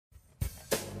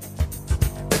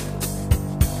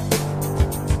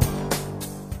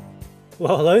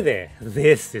Well, hello there.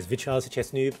 This is Charles the Chess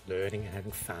Noob, learning and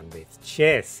having fun with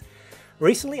chess.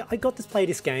 Recently, I got to play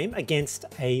this game against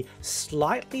a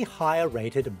slightly higher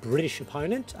rated British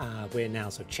opponent. We're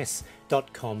now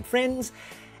chess.com friends,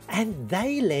 and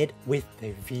they led with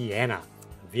the Vienna.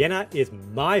 Vienna is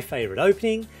my favorite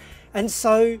opening, and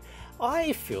so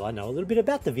I feel I know a little bit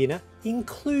about the Vienna,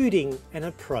 including an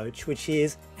approach which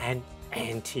is an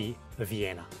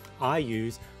anti-Vienna. I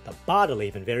use the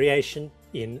Bardeleben variation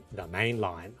in the main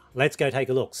line. Let's go take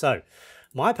a look. So,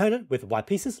 my opponent with the white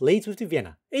pieces leads with the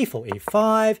Vienna. E4,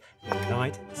 E5,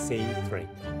 knight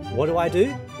C3. What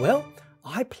do? Well,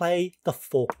 I play the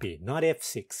fork bid, knight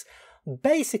F6,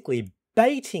 basically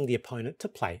baiting the opponent to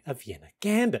play a Vienna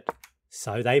gambit.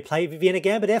 So they play Vienna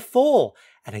gambit F4,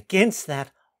 and against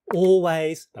that,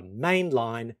 always the main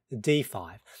line,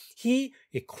 D5. Here,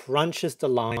 it crunches the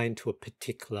line to a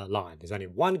particular line. There's only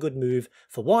one good move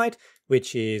for white,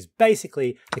 which is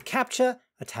basically to capture,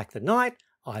 attack the knight,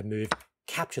 I move,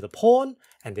 capture the pawn,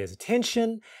 and there's a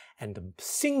tension. And the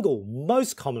single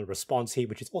most common response here,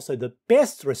 which is also the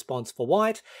best response for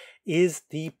white, is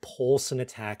the porcelain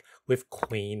attack with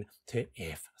queen to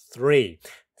F3.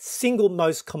 Single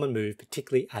most common move,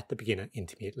 particularly at the beginner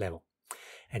intermediate level.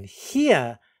 And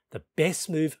here, the best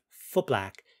move for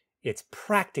black, it's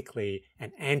practically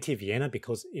an anti-Vienna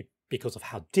because of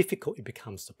how difficult it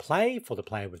becomes to play for the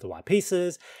player with the white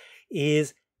pieces,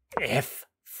 is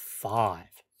F5.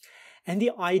 And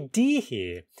the idea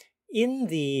here, in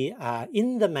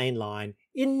the main line,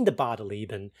 in the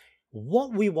Bardeleben,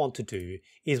 what we want to do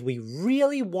is we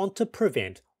really want to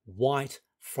prevent white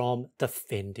from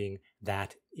defending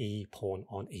that E pawn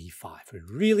on E5. We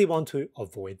really want to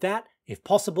avoid that. If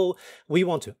possible, we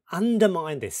want to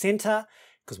undermine their center,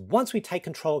 because once we take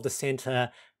control of the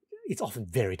center, it's often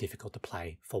very difficult to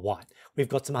play for white. We've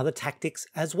got some other tactics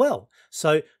as well.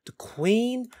 So the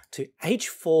queen to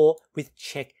H4 with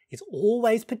check is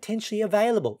always potentially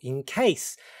available in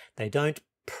case they don't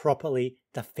properly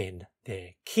defend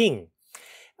their king.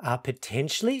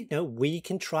 Potentially, we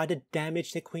can try to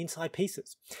damage their queenside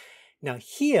pieces. Now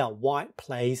here, white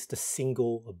plays the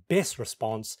single best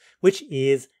response, which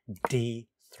is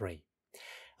D3.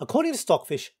 According to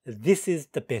Stockfish, this is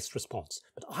the best response,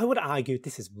 but I would argue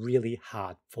this is really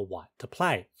hard for white to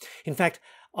play. In fact,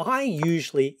 I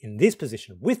usually, in this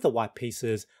position with the white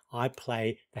pieces, I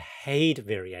play the Heyde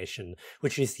variation,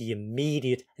 which is the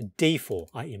immediate D4.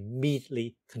 I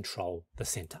immediately control the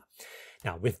center.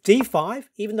 Now with D5,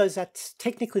 even though that's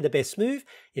technically the best move,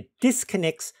 it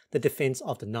disconnects the defense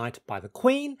of the knight by the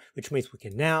queen, which means we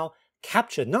can now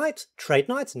capture knights, trade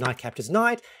knights, knight captures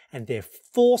knight, and they're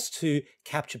forced to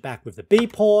capture back with the B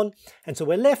pawn. And so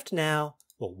we're left now,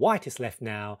 well, white is left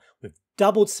now with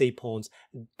doubled C pawns,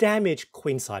 damaged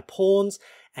queenside pawns,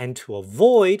 and to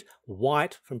avoid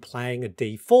white from playing a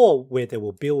D4, where they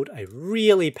will build a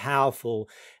really powerful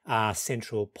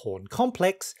central pawn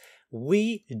complex,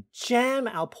 we jam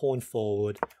our pawn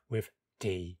forward with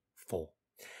D4.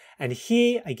 And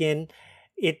here, again,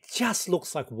 it just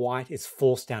looks like white is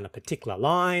forced down a particular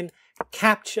line.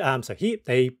 Capture. So here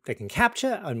they can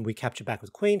capture, and we capture back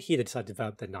with queen. Here they decide to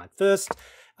develop the knight first.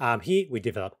 Here we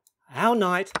develop our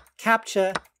knight,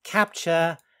 capture,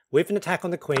 capture, with an attack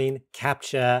on the queen,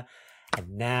 capture,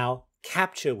 and now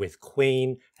capture with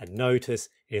queen. And notice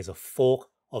it is a fork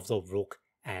of the rook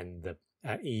and the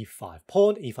E5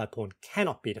 pawn. E5 pawn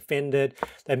cannot be defended.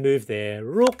 They move their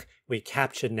rook. We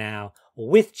capture now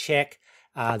with check.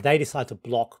 They decide to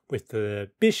block with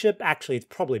the bishop. Actually, it's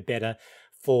probably better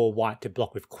for white to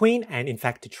block with queen and, in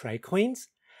fact, to trade queens.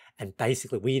 And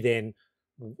basically, we then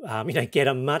get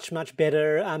a much, much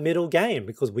better middle game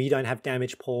because we don't have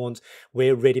damaged pawns.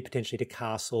 We're ready potentially to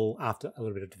castle after a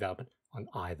little bit of development on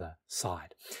either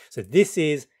side. So this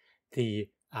is the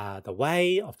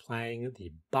way of playing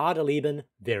the Bardeleben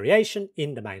variation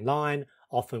in the main line.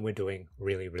 Often we're doing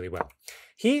really, really well.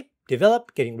 Here,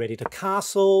 develop, getting ready to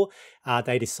castle.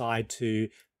 They decide to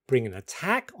bring an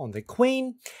attack on the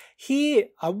queen. Here,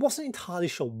 I wasn't entirely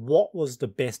sure what was the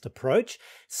best approach.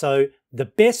 So the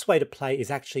best way to play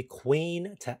is actually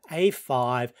queen to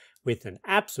A5 with an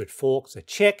absolute fork, so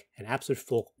check, an absolute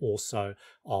fork also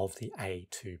of the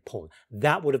A2 pawn.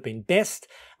 That would have been best.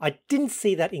 I didn't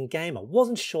see that in game. I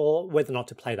wasn't sure whether or not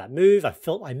to play that move. I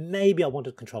felt like maybe I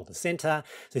wanted to control the center.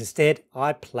 So instead,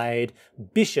 I played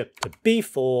bishop to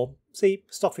B4. See,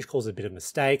 Stockfish calls it a bit of a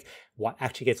mistake. White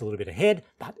actually gets a little bit ahead,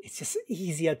 but it's just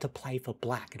easier to play for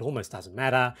black. It almost doesn't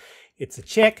matter. It's a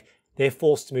check. They're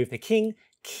forced to move their king.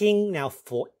 king now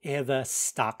forever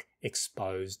stuck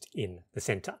exposed in the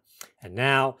center. And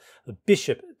now the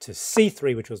bishop to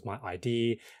c3, which was my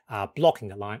idea, blocking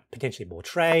the line, potentially more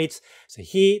trades. So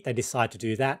here they decide to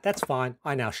do that. That's fine.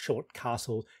 I now short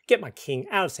castle, get my king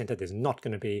out of center. There's not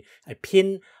going to be a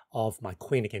pin of my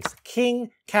queen against the king.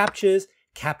 Captures,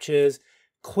 captures,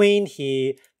 queen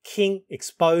here, king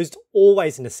exposed,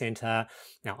 always in the center.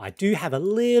 Now I do have a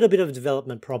little bit of a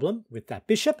development problem with that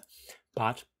bishop,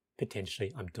 but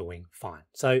potentially I'm doing fine.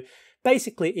 So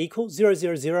basically equal 0,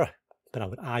 0, 0, but I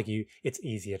would argue it's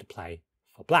easier to play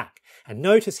for black. And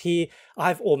notice here,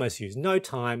 I've almost used no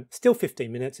time, still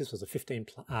 15 minutes. This was a 15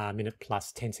 minute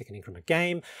plus 10-second increment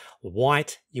game.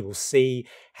 White, you will see,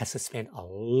 has to spend a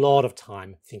lot of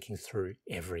time thinking through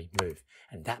every move,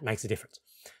 and that makes a difference.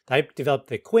 They developed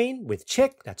their queen with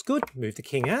check, that's good, move the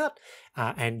king out.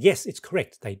 And yes, it's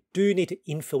correct. They do need to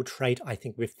infiltrate, I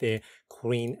think, with their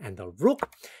queen and the rook.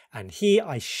 And here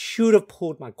I should have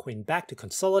pulled my queen back to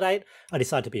consolidate. I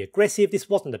decided to be aggressive. This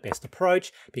wasn't the best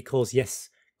approach because yes,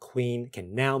 queen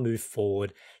can now move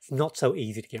forward. It's not so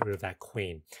easy to get rid of that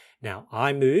queen. Now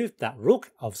I moved that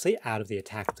rook, obviously, out of the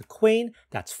attack of the queen.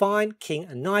 That's fine. King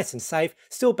are nice and safe,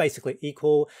 still basically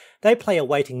equal. They play a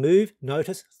waiting move.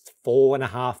 Notice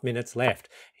 4.5 minutes left.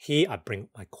 Here I bring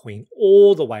my queen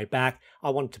all the way back.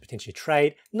 I wanted to potentially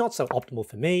trade. Not so optimal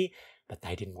for me, but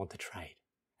they didn't want to trade.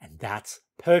 And that's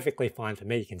perfectly fine for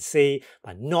me. You can see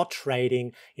by not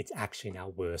trading, it's actually now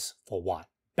worse for white.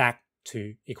 Back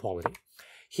to equality.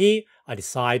 Here I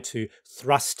decide to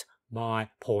thrust my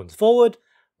pawns forward.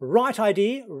 Right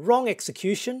idea, wrong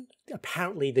execution.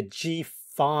 Apparently the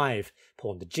g5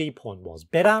 pawn, the g pawn was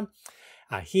better.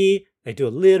 Here they do a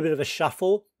little bit of a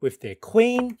shuffle with their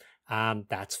queen.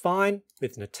 That's fine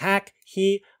with an attack.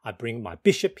 Here I bring my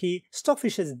bishop here.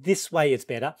 Stockfish says this way is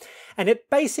better. And it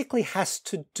basically has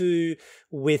to do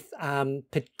with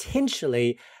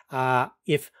potentially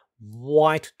if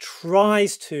white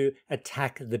tries to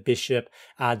attack the bishop,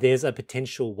 there's a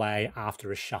potential way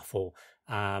after a shuffle.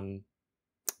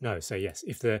 No, so yes,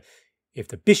 if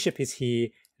the bishop is here,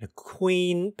 the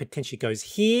queen potentially goes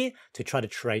here to try to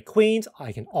trade queens,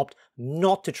 I can opt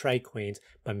not to trade queens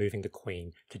by moving the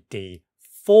queen to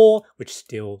d4, which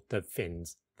still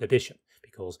defends the bishop,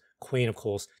 because queen, of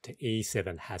course, to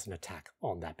e7 has an attack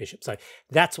on that bishop. So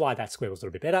that's why that square was a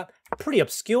little bit better. Pretty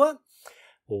obscure.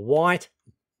 White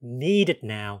needed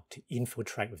now to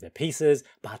infiltrate with their pieces,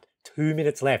 but 2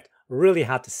 minutes left. Really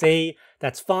hard to see.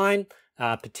 That's fine.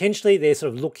 Potentially they're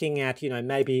sort of looking at,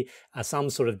 maybe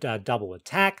some sort of double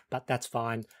attack, but that's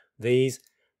fine. These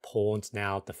pawns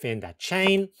now defend that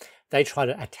chain. They try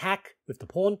to attack with the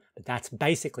pawn, but that's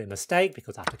basically a mistake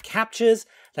because after captures,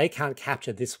 they can't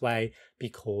capture this way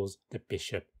because the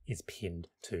bishop is pinned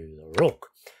to the rook.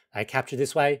 They capture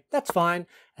this way, that's fine.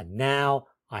 And now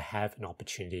I have an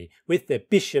opportunity with the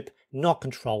bishop not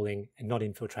controlling and not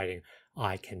infiltrating.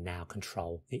 I can now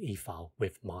control the e-file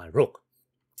with my rook.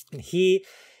 And here,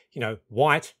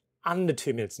 white, under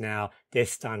 2 minutes now, they're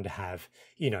starting to have,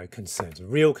 concerns,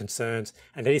 real concerns,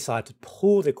 and they decide to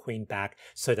pull the queen back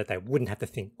so that they wouldn't have to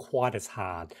think quite as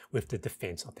hard with the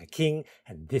defense of their king,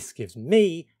 and this gives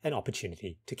me an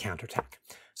opportunity to counterattack.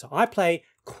 So I play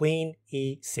queen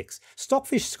e6.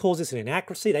 Stockfish calls this an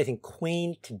inaccuracy. They think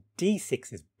queen to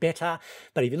d6 is better,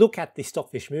 but if you look at the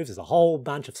Stockfish moves, there's a whole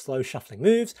bunch of slow shuffling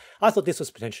moves. I thought this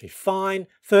was potentially fine.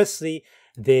 Firstly,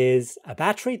 there's a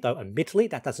battery, though admittedly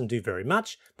that doesn't do very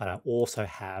much, but I also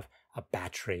have a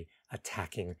battery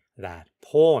attacking that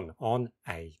pawn on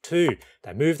a2.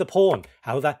 They move the pawn.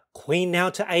 However, queen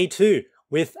now to a2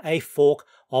 with a fork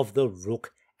of the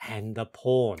rook and the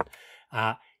pawn.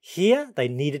 Here, they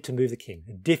needed to move the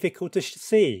king. Difficult to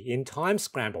see in time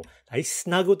scramble. They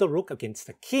snuggled the rook against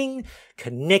the king.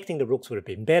 Connecting the rooks would have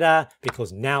been better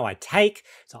because now I take.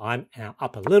 So I'm now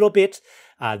up a little bit.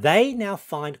 They now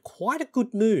find quite a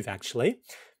good move, actually.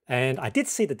 And I did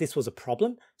see that this was a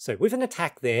problem. So with an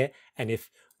attack there, and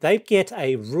if they get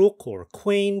a rook or a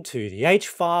queen to the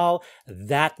h-file,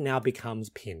 that now becomes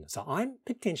pinned. So I'm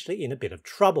potentially in a bit of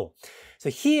trouble.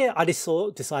 So here I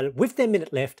decided with their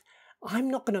minute left,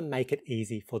 I'm not going to make it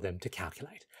easy for them to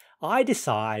calculate. I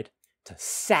decide to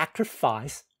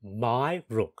sacrifice my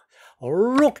rook. A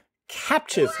rook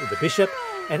captures the bishop,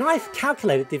 and I've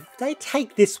calculated if they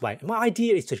take this way, my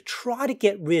idea is to try to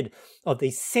get rid of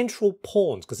these central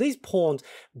pawns, because these pawns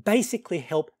basically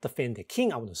help defend the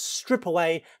king. I want to strip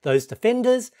away those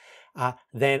defenders.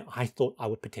 Then I thought I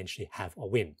would potentially have a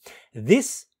win.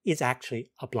 This is actually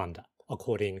a blunder,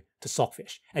 according to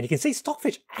Stockfish. And you can see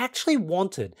Stockfish actually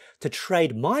wanted to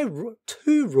trade my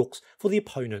 2 rooks for the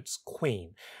opponent's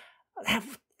queen.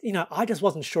 I just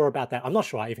wasn't sure about that. I'm not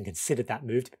sure I even considered that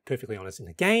move, to be perfectly honest, in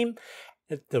the game.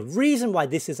 The reason why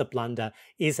this is a blunder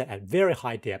is that at very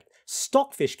high depth,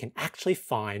 Stockfish can actually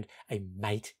find a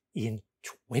mate in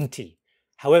 20.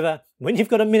 However, when you've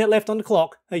got a minute left on the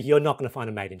clock, you're not going to find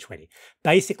a mate in 20.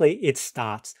 Basically, it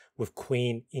starts with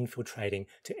queen infiltrating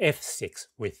to f6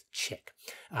 with check.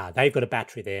 They've got a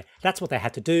battery there. That's what they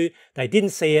had to do. They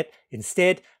didn't see it.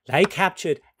 Instead, they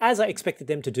captured as I expected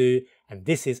them to do. And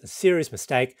this is a serious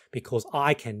mistake because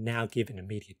I can now give an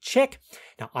immediate check.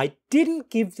 Now, I didn't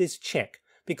give this check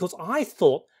because I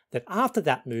thought that after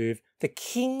that move, the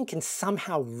king can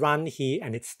somehow run here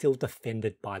and it's still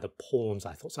defended by the pawns,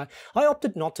 I thought. So I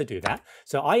opted not to do that.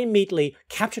 So I immediately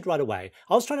captured right away.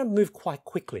 I was trying to move quite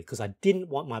quickly because I didn't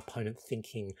want my opponent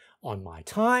thinking on my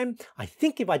time. I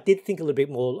think if I did think a little bit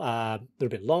more, a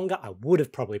little bit longer, I would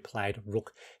have probably played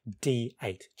rook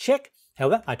d8 check.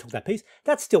 However, I took that piece.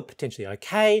 That's still potentially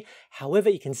okay. However,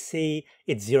 you can see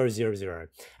it's 0-0-0.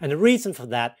 And the reason for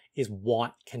that is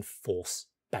white can force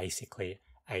basically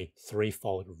a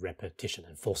threefold repetition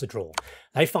and force a draw.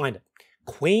 They find it.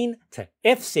 Queen to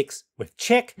f6 with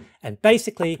check, and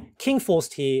basically king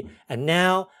forced here, and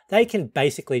now they can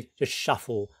basically just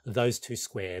shuffle those two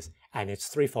squares, and it's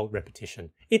threefold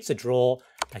repetition. It's a draw.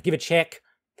 They give a check.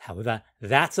 However,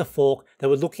 that's a fork. They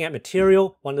were looking at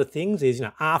material. One of the things is,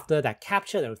 after that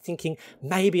capture, they were thinking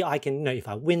maybe I can, if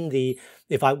I win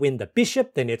the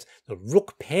bishop, then it's the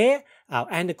rook pair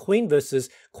and the queen versus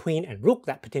queen and rook.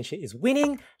 That potentially is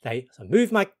winning. They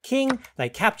move my king. They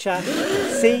capture.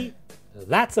 See,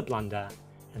 that's a blunder,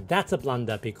 and that's a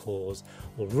blunder because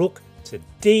rook to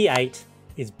d8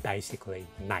 is basically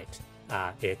mate.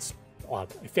 It's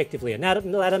effectively a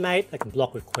ladder mate. They can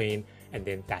block with queen, and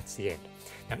then that's the end.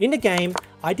 Now in the game,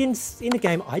 I didn't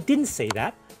see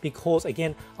that because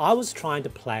again, I was trying to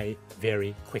play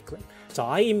very quickly. So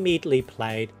I immediately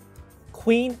played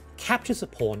queen captures a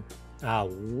pawn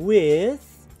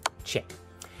with check.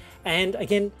 And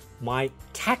again, my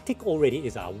tactic already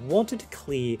is I wanted to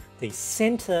clear the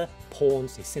center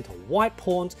pawns, the center white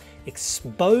pawns,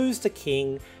 expose the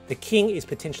king. The king is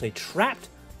potentially trapped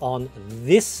on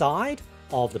this side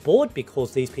of the board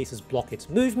because these pieces block its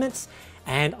movements,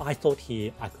 and I thought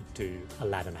here I could do a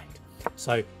ladder mate.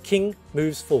 So king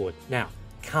moves forward. Now,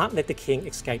 can't let the king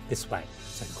escape this way.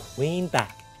 So queen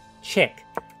back, check,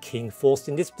 king forced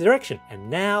in this direction, and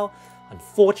now,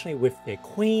 unfortunately, with their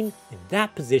queen in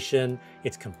that position,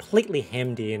 it's completely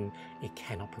hemmed in. It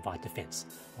cannot provide defense.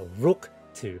 A rook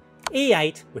to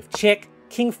e8 with check,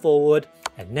 king forward,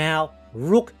 and now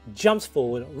rook jumps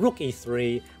forward, rook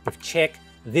e3 with check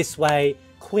this way,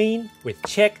 queen with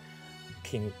check,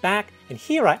 king back, and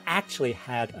here I actually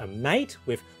had a mate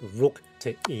with rook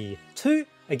to e2.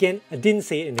 Again, I didn't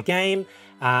see it in the game,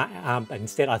 but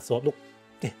instead I thought, look,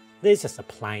 there's just a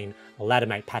plain ladder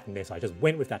mate pattern there, so I just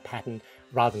went with that pattern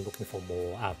rather than looking for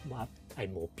a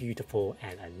more beautiful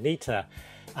and a neater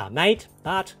mate.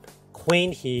 But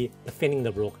queen here, defending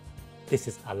the rook, this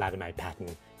is a ladder mate pattern.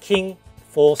 King,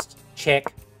 forced,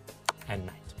 check, and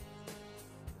mate.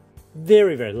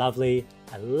 Very, very lovely.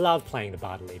 I love playing the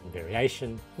Bardeleben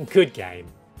variation. Good game.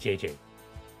 GG.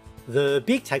 The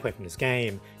big takeaway from this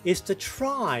game is to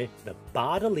try the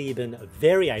Bardeleben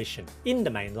variation in the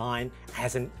main line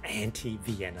as an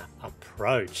anti-Vienna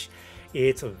approach.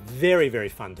 It's very, very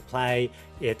fun to play.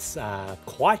 It's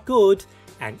quite good,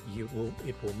 and it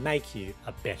will make you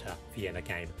a better Vienna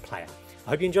game player.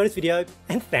 I hope you enjoyed this video,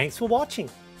 and thanks for watching.